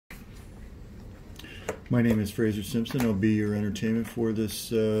My name is Fraser Simpson. I'll be your entertainment for this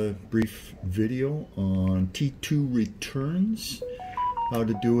brief video on T2 returns, how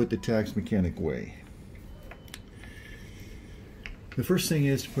to do it the tax mechanic way. The first thing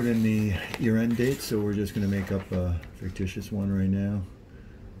is to put in the year-end date, so we're just going to make up a fictitious one right now.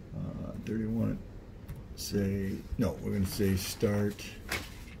 31, we're going to say start,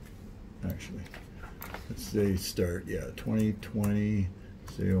 actually, let's say start, 2020,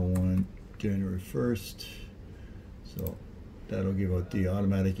 say 01, January 1st, so that'll give out the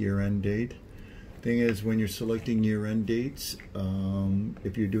automatic year-end date. Thing is, when you're selecting year-end dates,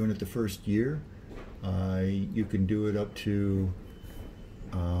 if you're doing it the first year, you can do it up to,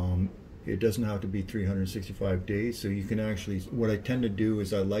 it doesn't have to be 365 days, so you can actually, what I tend to do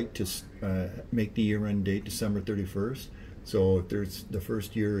is I like to make the year-end date December 31st, so if there's, the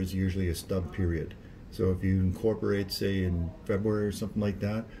first year is usually a stub period. So if you incorporate, say, in February or something like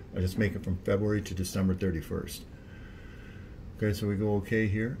that, I just make it from February to December 31st. Okay, so we go okay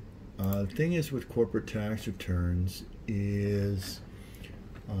here. The thing is with corporate tax returns is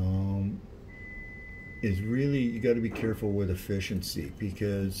really, you got to be careful with efficiency,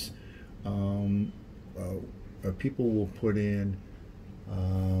 because people will put in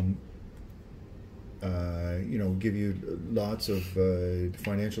give you lots of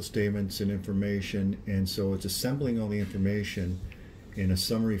financial statements and information, and so it's assembling all the information in a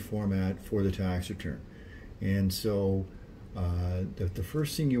summary format for the tax return. And so the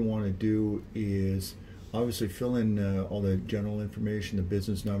first thing you want to do is obviously fill in all the general information, the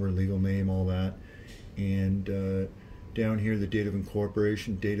business number, legal name, all that, and down here the date of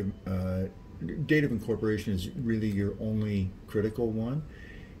incorporation. Date of incorporation is really your only critical one,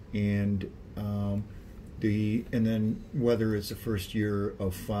 and then whether it's the first year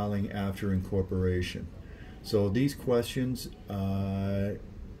of filing after incorporation. So these questions are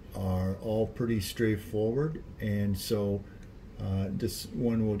all pretty straightforward, and so this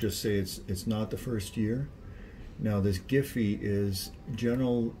one will just say it's not the first year. Now this GIFI is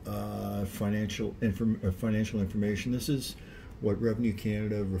general financial information. This is what Revenue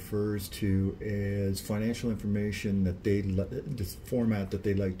Canada refers to as financial information that the format that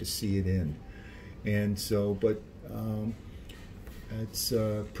they like to see it in. And so, but it's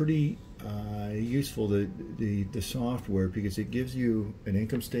pretty useful, the software, because it gives you an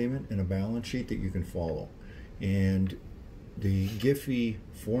income statement and a balance sheet that you can follow. And the GIFI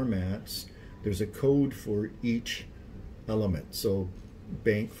formats, there's a code for each element. So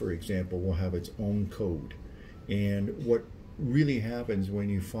bank, for example, will have its own code. And what really happens when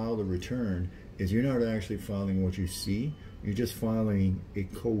you file the return is you're not actually filing what you see, you're just filing a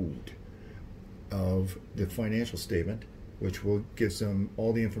code of the financial statement, which will give them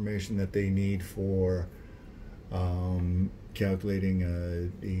all the information that they need for calculating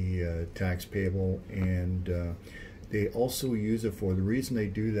the tax payable. And they also use it for, the reason they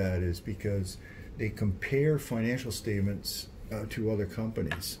do that is because they compare financial statements to other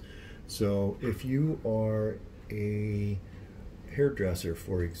companies. So if you are a hairdresser,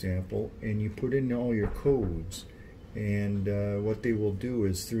 for example, and you put in all your codes, and what they will do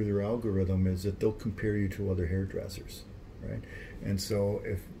is, through their algorithm, is that they'll compare you to other hairdressers, right? And so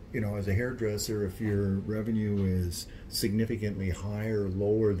if, as a hairdresser, if your revenue is significantly higher or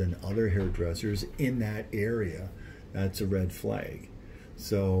lower than other hairdressers in that area, that's a red flag.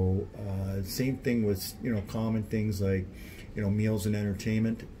 So same thing with, common things like, meals and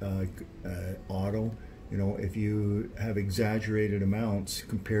entertainment, auto. If you have exaggerated amounts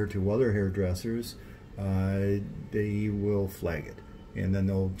compared to other hairdressers, they will flag it, and then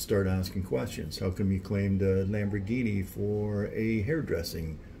they'll start asking questions. How come you claimed a Lamborghini for a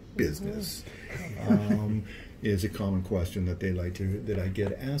hairdressing business? Is a common question that I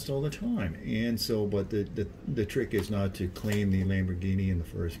get asked all the time. And so, but the trick is not to claim the Lamborghini in the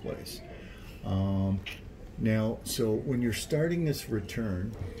first place. Now, so when you're starting this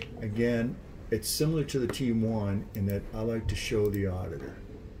return, again, it's similar to the T1 in that I like to show the auditor,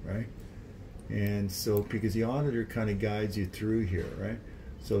 right? And so, because the auditor kind of guides you through here, right?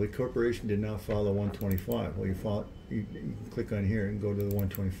 So the corporation did not file a 125. Well, you can click on here and go to the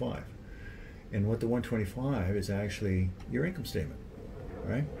 125. And what the 125 is actually your income statement,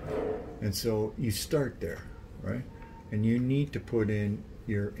 right? And so you start there, right? And you need to put in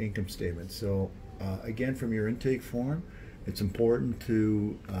your income statement. So again, from your intake form, it's important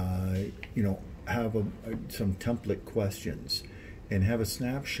to have some template questions and have a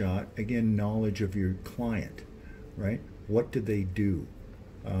snapshot, again, knowledge of your client, right? What did they do?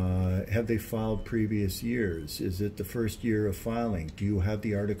 Have they filed previous years? Is it the first year of filing? Do you have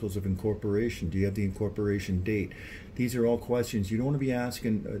the articles of incorporation? Do you have the incorporation date? These are all questions you don't want to be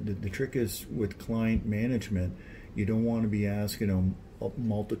asking. The trick is with client management, you don't want to be asking them a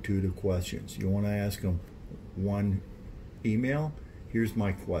multitude of questions. You want to ask them one email, here's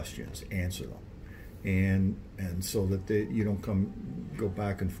my questions, answer them. And so that you don't go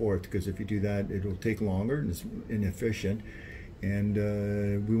back and forth, because if you do that, it'll take longer and it's inefficient, and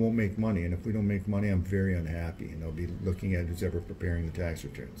we won't make money. And if we don't make money, I'm very unhappy, and I'll be looking at who's ever preparing the tax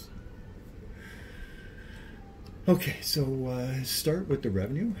returns. Okay, so start with the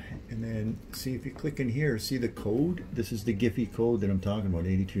revenue, and then see if you click in here, see the code. This is the Giphy code that I'm talking about,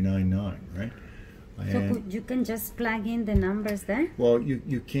 8299, right? So you can just plug in the numbers there? Well,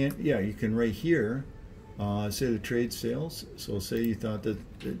 you can't, yeah, you can right here, say the trade sales. So say you thought that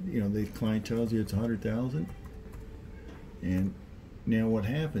you know, the client tells you it's 100,000, and now what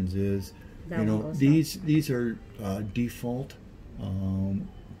happens is, That you know, one goes these are default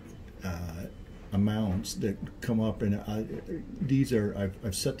amounts that come up, and these are,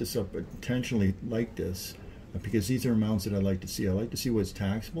 I've set this up intentionally like this because these are amounts that I like to see. I like to see what's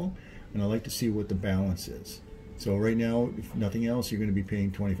taxable, and I like to see what the balance is. So right now, if nothing else, you're going to be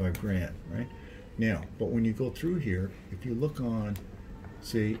paying 25 grand, right? Now, but when you go through here, if you look on,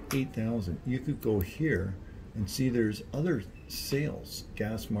 say, 8,000, you could go here and see there's other sales,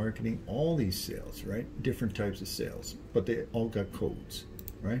 gas marketing, all these sales, right? Different types of sales, but they all got codes,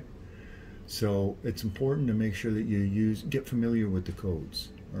 right? So it's important to make sure that you get familiar with the codes,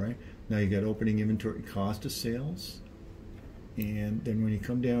 all right? Now you got opening inventory, cost of sales, and then when you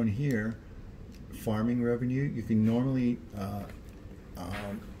come down here, farming revenue, you can normally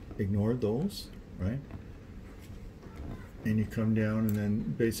ignore those, right? And you come down, and then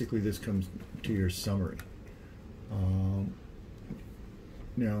basically this comes to your summary.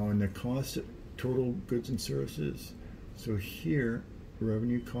 Now in the cost of total goods and services, so here,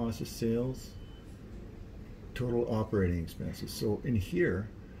 revenue, cost of sales, total operating expenses. So in here,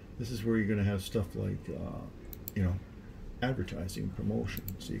 this is where you're going to have stuff like, you know, advertising, promotion.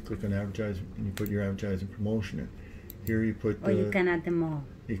 So you click on advertising and you put your advertising promotion in. Here you put... Or you can add them all.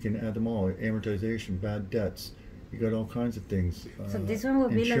 You can add them all. Amortization, bad debts. You got all kinds of things. So this one will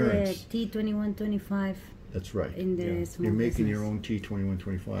insurance. be like the T2125. That's right. In the small You're making business. your own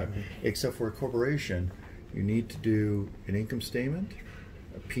T2125. Except for a corporation, you need to do an income statement,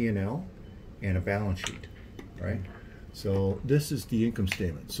 a P&L, and a balance sheet, right? So this is the income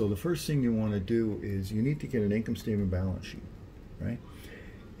statement. So the first thing you want to do is you need to get an income statement balance sheet, right?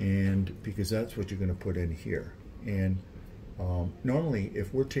 And because that's what you're going to put in here. And normally,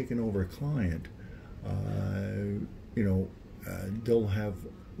 if we're taking over a client, you know, they'll have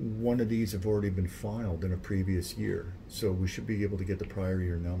one of these have already been filed in a previous year. So we should be able to get the prior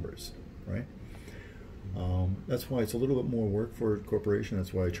year numbers, right? That's why it's a little bit more work for a corporation.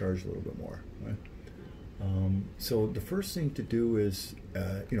 That's why I charge a little bit more, right? So the first thing to do is,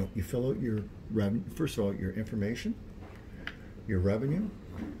 you know, you fill out your revenue. First of all, your information, your revenue,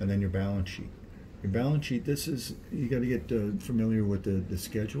 and then your balance sheet. Your balance sheet. This is, you got to get familiar with the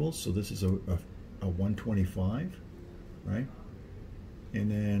schedules. So this is a 125, right? And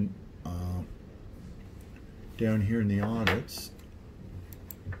then down here in the audits.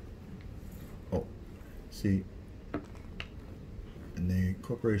 See, and the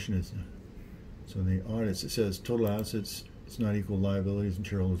corporation is, so in the audits it says total assets does not equal liabilities and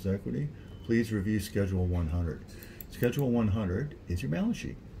shareholders' equity. Please review Schedule 100. Schedule 100 is your balance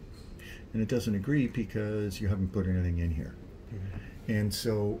sheet. And it doesn't agree because you haven't put anything in here. And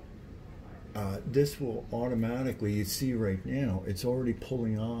so this will automatically, you see right now, it's already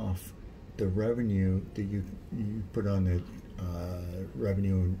pulling off the revenue that you put on the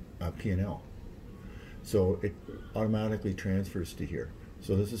revenue P&L. So it automatically transfers to here.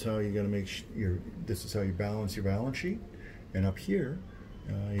 So this is how you got to make this is how you balance your balance sheet. And up here,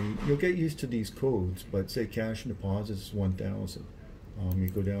 you'll get used to these codes. But say cash and deposits is 1,000. You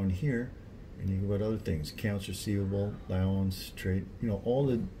go down here, and you go about other things: accounts receivable, allowance, trade. You know, all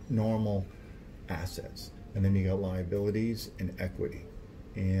the normal assets. And then you got liabilities and equity.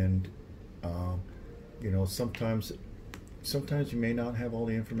 And you know, sometimes you may not have all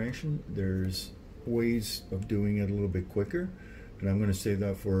the information. There's ways of doing it a little bit quicker, and I'm going to save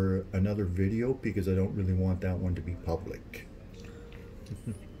that for another video because I don't really want that one to be public.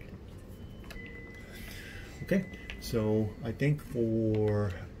 Okay, so I think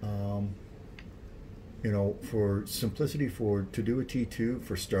for you know, for simplicity, to do a T2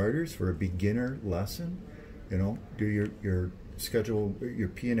 for starters, for a beginner lesson, you know, do your schedule, your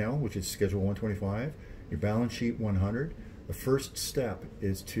P&L, which is schedule 125, your balance sheet 100. The first step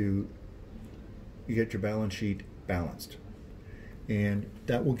is to get your balance sheet balanced, and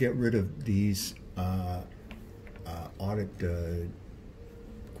that will get rid of these audit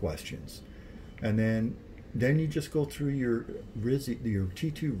questions. And then you just go through your RISI, your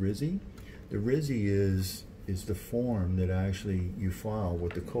T2 RISI. The RISI is the form that actually you file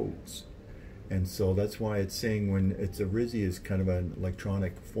with the codes. And so that's why it's saying when it's a RISI is kind of an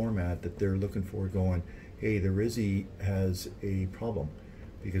electronic format that they're looking for, going, hey, the RISI has a problem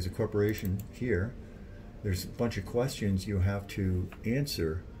because a corporation here, there's a bunch of questions you have to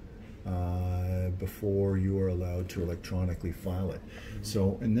answer before you are allowed to electronically file it.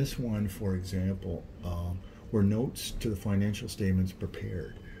 So in this one, for example, were notes to the financial statements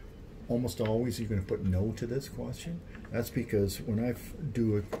prepared? Almost always you're going to put no to this question. That's because when I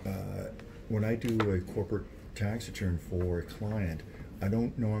do a corporate tax return for a client, I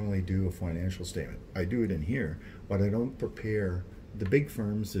don't normally do a financial statement. I do it in here, but I don't prepare. The big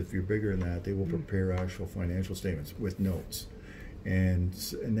firms, if you're bigger than that, they will prepare actual financial statements with notes. And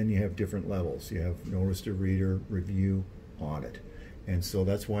then you have different levels. You have notice to reader, review, audit. And so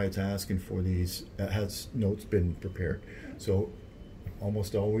that's why it's asking for these, has notes been prepared? So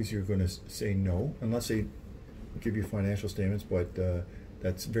almost always you're going to say no, unless they give you financial statements, but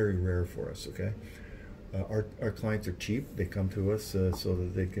that's very rare for us, okay? Our clients are cheap. They come to us so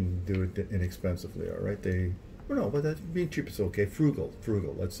that they can do it inexpensively, all right? Well, no, but that, being cheap is okay. Frugal,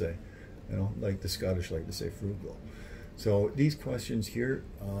 let's say. You know, like the Scottish like to say frugal. So these questions here,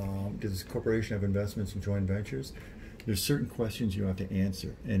 does the corporation have investments in joint ventures? There's certain questions you have to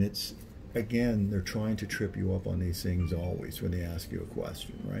answer, and it's, again, they're trying to trip you up on these things always when they ask you a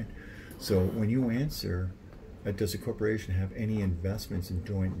question, right? So when you answer, does the corporation have any investments in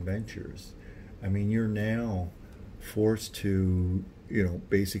joint ventures? I mean, you're now forced to, you know,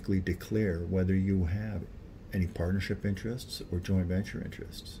 basically declare whether you have any partnership interests or joint venture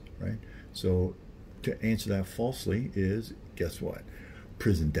interests, right? So to answer that falsely is, guess what?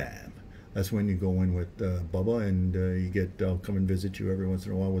 Prison time. That's when you go in with Bubba, and you get, I'll come and visit you every once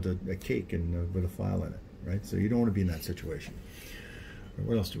in a while with a cake and with a file in it, right? So you don't want to be in that situation.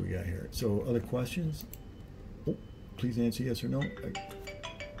 What else do we got here? So other questions? Oh, please answer yes or no.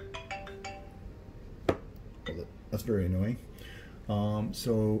 That's very annoying.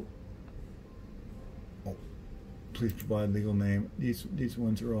 Please provide legal name. These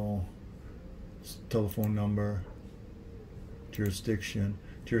ones are all telephone number, jurisdiction.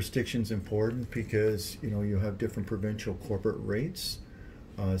 Jurisdiction's important because, you know, you have different provincial corporate rates.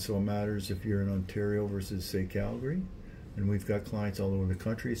 So it matters if you're in Ontario versus, say, Calgary. And we've got clients all over the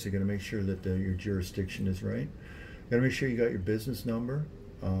country, so you got to make sure that your jurisdiction is right. You got to make sure you got your business number,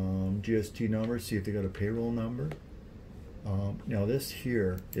 GST number, see if they got a payroll number. Now this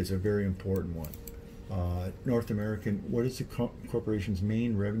here is a very important one. North American, what is the corporation's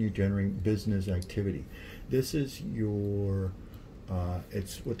main revenue generating business activity? This is your,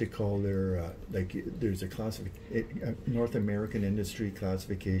 it's what they call their, like there's a North American Industry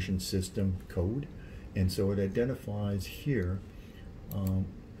Classification System code. And so it identifies here,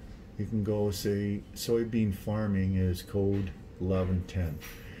 you can go say soybean farming is code 1110.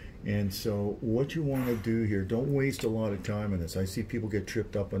 And so what you want to do here, don't waste a lot of time on this. I see people get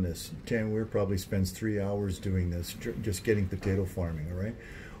tripped up on this. Dan Weir probably spends 3 hours doing this, just getting potato farming, all right?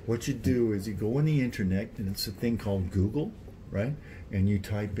 What you do is you go on the internet, and it's a thing called Google, right? And you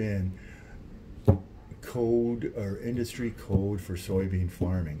type in code or industry code for soybean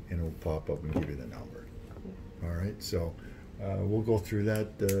farming, and it'll pop up and give you the number. All right, so we'll go through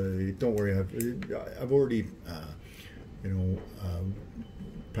that. Don't worry, I've already,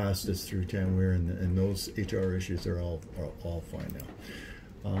 passed this through Tanware, and those HR issues are all fine now.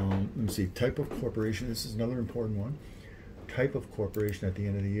 Let me see, type of corporation. This is another important one. Type of corporation at the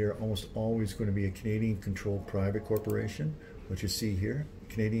end of the year, almost always going to be a Canadian-controlled private corporation, which you see here.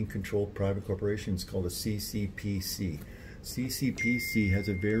 Canadian-controlled private corporation is called a CCPC. CCPC has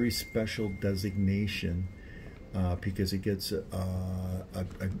a very special designation because it gets a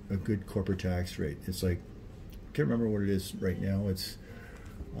good corporate tax rate. It's like, I can't remember what it is right now. It's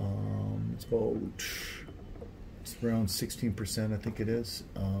around 16%, I think it is.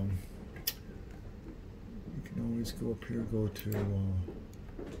 You can always go up here, go to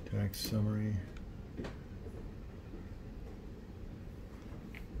tax summary.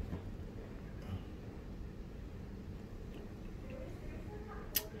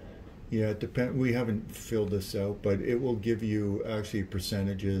 Yeah, it depends. We haven't filled this out, but it will give you actually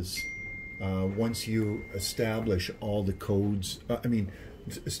percentages once you establish all the codes.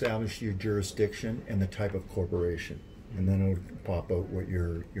 Establish your jurisdiction and the type of corporation. and then it'll pop out what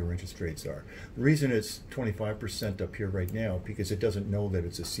your interest rates are. The reason it's 25% up here right now, because it doesn't know that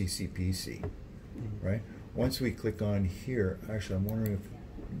it's a CCPC, right? Once we click on here, actually I'm wondering if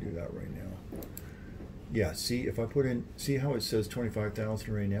we can do that right now. Yeah, see, if I put in, see how it says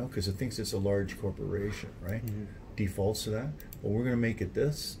 25,000 right now? Because it thinks it's a large corporation, right? Defaults to that. Well, we're going to make it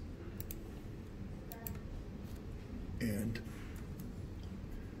this. And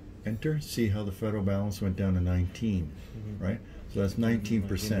enter. See how the federal balance went down to 19, right? So that's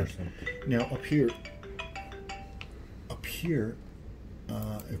 19%. Now up here,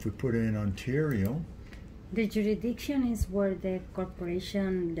 if we put in Ontario, the jurisdiction is where the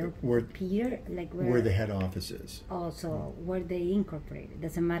corporation appear, like where the head office is. Also, where they incorporate. It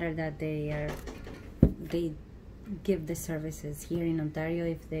doesn't matter that they give the services here in Ontario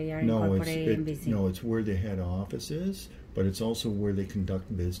if they are incorporated in BC. No, it's where the head office is, but it's also where they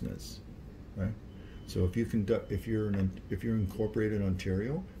conduct business, right? So if you're incorporated in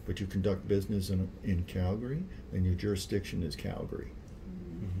Ontario, but you conduct business in Calgary, then your jurisdiction is Calgary.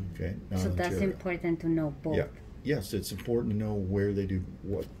 Okay. So that's important to know both. Yeah. Yes, it's important to know where they do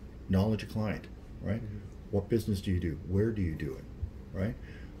what. Knowledge of client, right? What business do you do? Where do you do it, right?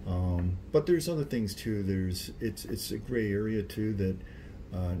 But there's other things too. It's a gray area too that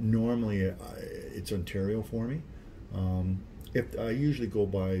normally it's Ontario for me. If I usually go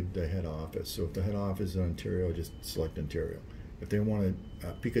by the head office, so if the head office is in Ontario, I just select Ontario. If they want to,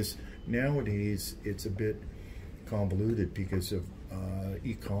 because nowadays it's a bit convoluted because of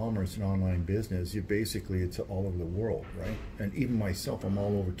e-commerce and online business. It's all over the world, right? And even myself, I'm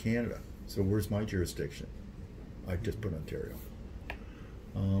all over Canada. So where's my jurisdiction? I just put Ontario.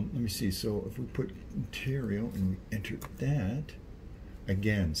 Let me see. So if we put Ontario and we enter that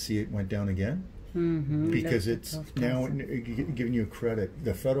again, see it went down again. Because it's now giving you credit.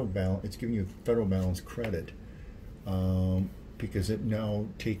 The federal balance, it's giving you federal balance credit because it now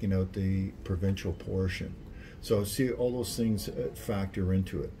taking out the provincial portion. So see, all those things factor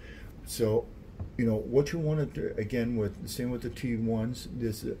into it. So, you know, what you want to do, again, same with the T1s,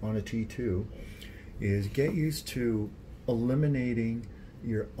 this on a T2, is get used to eliminating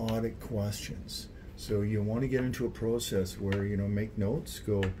your audit questions. So you want to get into a process where, you know, make notes,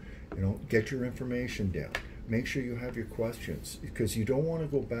 go, you know, get your information down. Make sure you have your questions, because you don't want to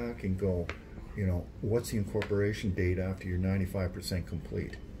go back and go, you know, what's the incorporation date after you're 95%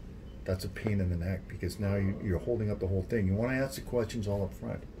 complete? That's a pain in the neck, because now you're holding up the whole thing. You want to ask the questions all up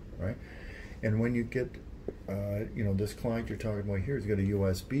front, right? And when you get, you know, this client you're talking about here has got a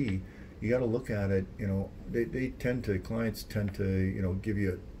USB, you got to look at it. You know, clients tend to, you know, give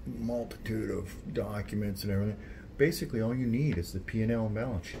you a multitude of documents and everything. Basically, all you need is the P&L and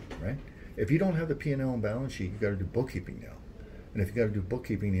balance sheet, right? If you don't have the P&L and balance sheet, you got to do bookkeeping now. And if you got to do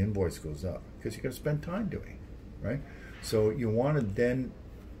bookkeeping, the invoice goes up because you got to spend time doing it, right? So you want to then.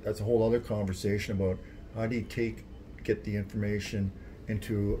 That's a whole other conversation about how do you get the information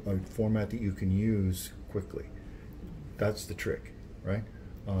into a format that you can use quickly. That's the trick, right?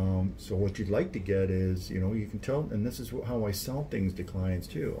 So what you'd like to get is, you know, you can tell, and this is how I sell things to clients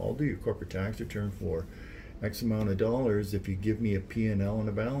too. I'll do your corporate tax return for X amount of dollars if you give me a P&L and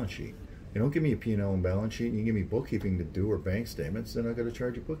a balance sheet. You don't give me a P&L and balance sheet and you give me bookkeeping to do or bank statements, then I got to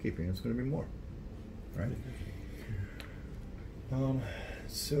charge you bookkeeping. It's going to be more, right?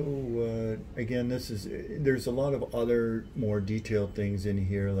 So again, there's a lot of other more detailed things in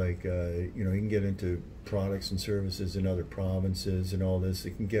here, like you know, you can get into products and services in other provinces and all this.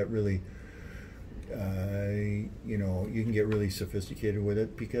 It can get really, you know, you can get really sophisticated with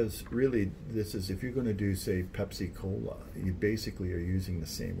it, because really this is, if you're going to do, say, Pepsi Cola, you basically are using the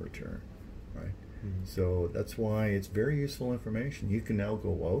same return, right? So that's why it's very useful information. You can now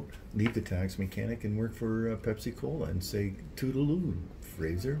go out, leave the tax mechanic, and work for Pepsi Cola and say, toodaloo,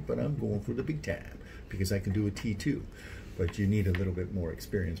 Fraser, but I'm going for the big time because I can do a T2. But you need a little bit more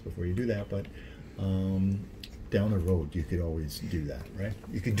experience before you do that. But down the road, you could always do that, right?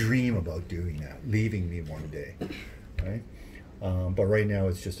 You could dream about doing that, leaving me one day, right? But right now,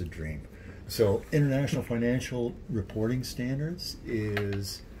 it's just a dream. So International Financial Reporting Standards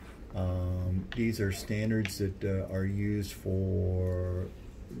is... these are standards that are used for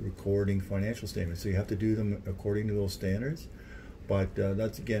recording financial statements. So you have to do them according to those standards. But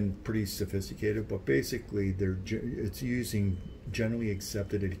that's, again, pretty sophisticated. But basically, it's using generally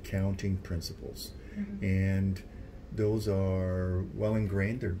accepted accounting principles. And those are well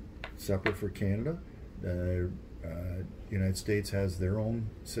ingrained. They're separate for Canada. The United States has their own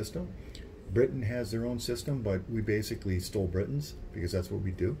system. Britain has their own system, but we basically stole Britain's because that's what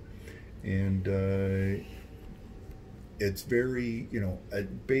we do. And it's very, you know,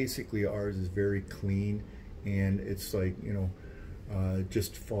 basically ours is very clean and it's like, you know,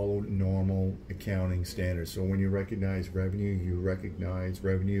 just follow normal accounting standards. So when you recognize revenue, you recognize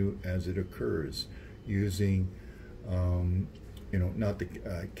revenue as it occurs using, you know, not the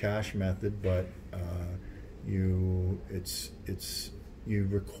cash method, but you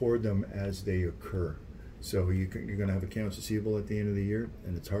record them as they occur. So you're going to have accounts receivable at the end of the year,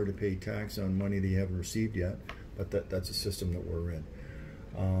 and it's hard to pay tax on money that you haven't received yet, but that's a system that we're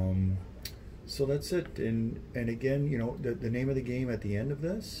in. So that's it. And again, you know, the name of the game at the end of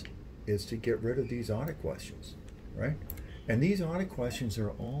this is to get rid of these audit questions, right? And these audit questions are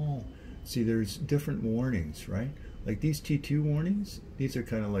all, see, there's different warnings, right? Like these T2 warnings, these are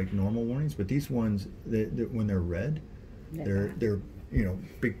kind of like normal warnings, but these ones, when they're red, they're you know,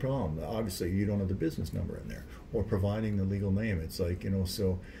 big problem. Obviously, you don't have the business number in there, or providing the legal name. It's like, you know,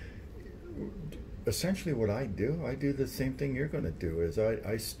 so essentially what I do the same thing you're going to do. Is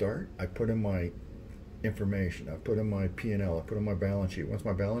I put in my information, I put in my P&L, I put in my balance sheet. Once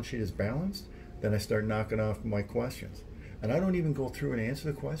my balance sheet is balanced, then I start knocking off my questions. And I don't even go through and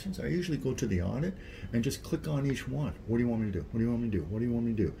answer the questions. I usually go to the audit and just click on each one. What do you want me to do? What do you want me to do? What do you want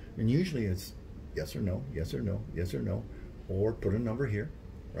me to do? And usually it's yes or no, yes or no, yes or no, or put a number here,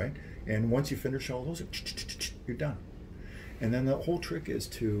 right? And once you finish all those, you're done. And then the whole trick is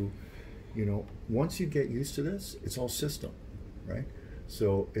to, you know, once you get used to this, it's all system, right?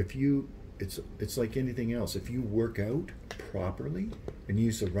 So if you, it's like anything else. If you work out properly and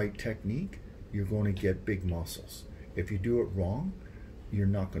use the right technique, you're going to get big muscles. If you do it wrong, you're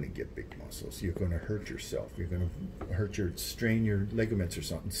not going to get big muscles. You're going to hurt yourself. You're going to strain your ligaments or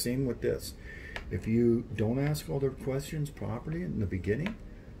something. Same with this. If you don't ask all the questions properly in the beginning,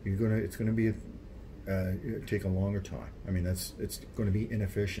 it's going to be take a longer time. I mean, it's going to be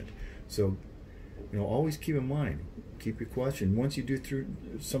inefficient. So, you know, always keep in mind, keep your question. Once you do through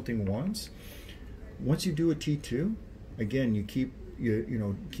something once you do a T2, again, you keep your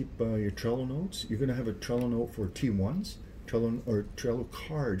Trello notes. You're going to have a Trello note for T1s, Trello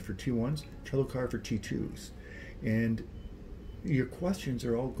card for T1s, Trello card for T2s, and your questions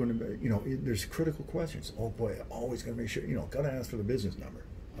are all going to be, you know, there's critical questions. Oh boy, always going to make sure, you know, got to ask for the business number,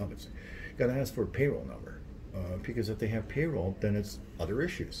 obviously. Got to ask for a payroll number, because if they have payroll, then it's other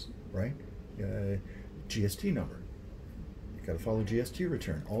issues, right? GST number. You got to follow GST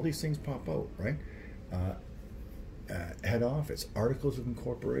return. All these things pop out, right? Head office, articles of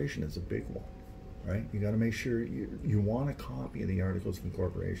incorporation is a big one, right? You got to make sure you want a copy of the articles of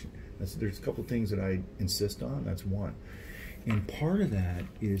incorporation. There's a couple of things that I insist on. That's one. And part of that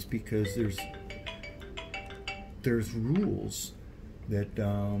is because there's rules that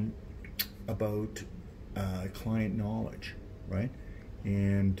about client knowledge, right?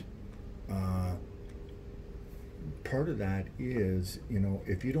 And part of that is, you know,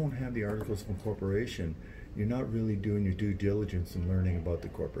 if you don't have the articles of incorporation, you're not really doing your due diligence and learning about the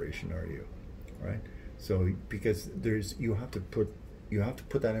corporation, are you? Right? So because you have to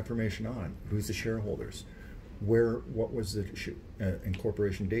put that information on. Who's the shareholders? What was the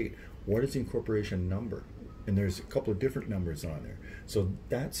incorporation date? What is the incorporation number? And there's a couple of different numbers on there. So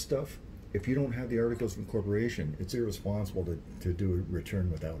that stuff, if you don't have the articles of incorporation, it's irresponsible to do a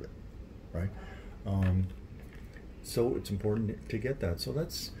return without it, right? So it's important to get that. So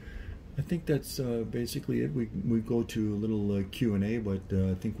I think that's basically it. We go to a little Q&A, but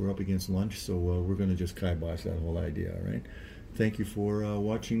I think we're up against lunch, so we're going to just kibosh that whole idea, right? Thank you for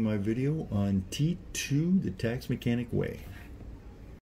watching my video on T2, the Tax Mechanic Way.